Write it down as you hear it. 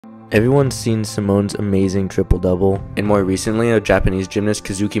Everyone's seen Simone's amazing triple-double, and more recently, a Japanese gymnast,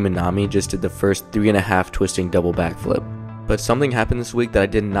 Kazuki Minami, just did the first 3.5 twisting double backflip. But something happened this week that I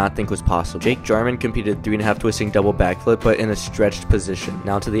did not think was possible. Jake Jarman competed 3.5 twisting double backflip, but in a stretched position.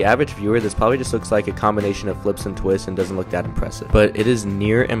 Now, to the average viewer, this probably just looks like a combination of flips and twists and doesn't look that impressive. But it is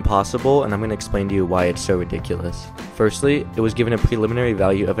near impossible, and I'm going to explain to you why it's so ridiculous. Firstly, it was given a preliminary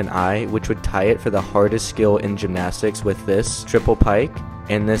value of an I, which would tie it for the hardest skill in gymnastics with this triple pike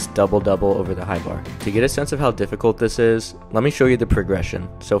and this double-double over the high bar. To get a sense of how difficult this is, let me show you the progression.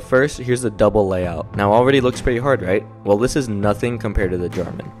 So first, here's the double layout. Now already looks pretty hard, right? Well, this is nothing compared to the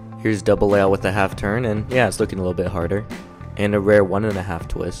Jarman. Here's double layout with a half turn, and yeah, it's looking a little bit harder. And a rare 1.5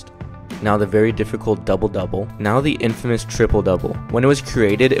 twist. Now the very difficult double-double. Now the infamous triple-double. When it was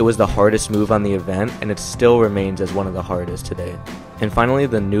created, it was the hardest move on the event, and it still remains as one of the hardest today. And finally,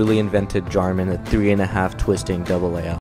 the newly invented Jarman, a 3.5 twisting double layout.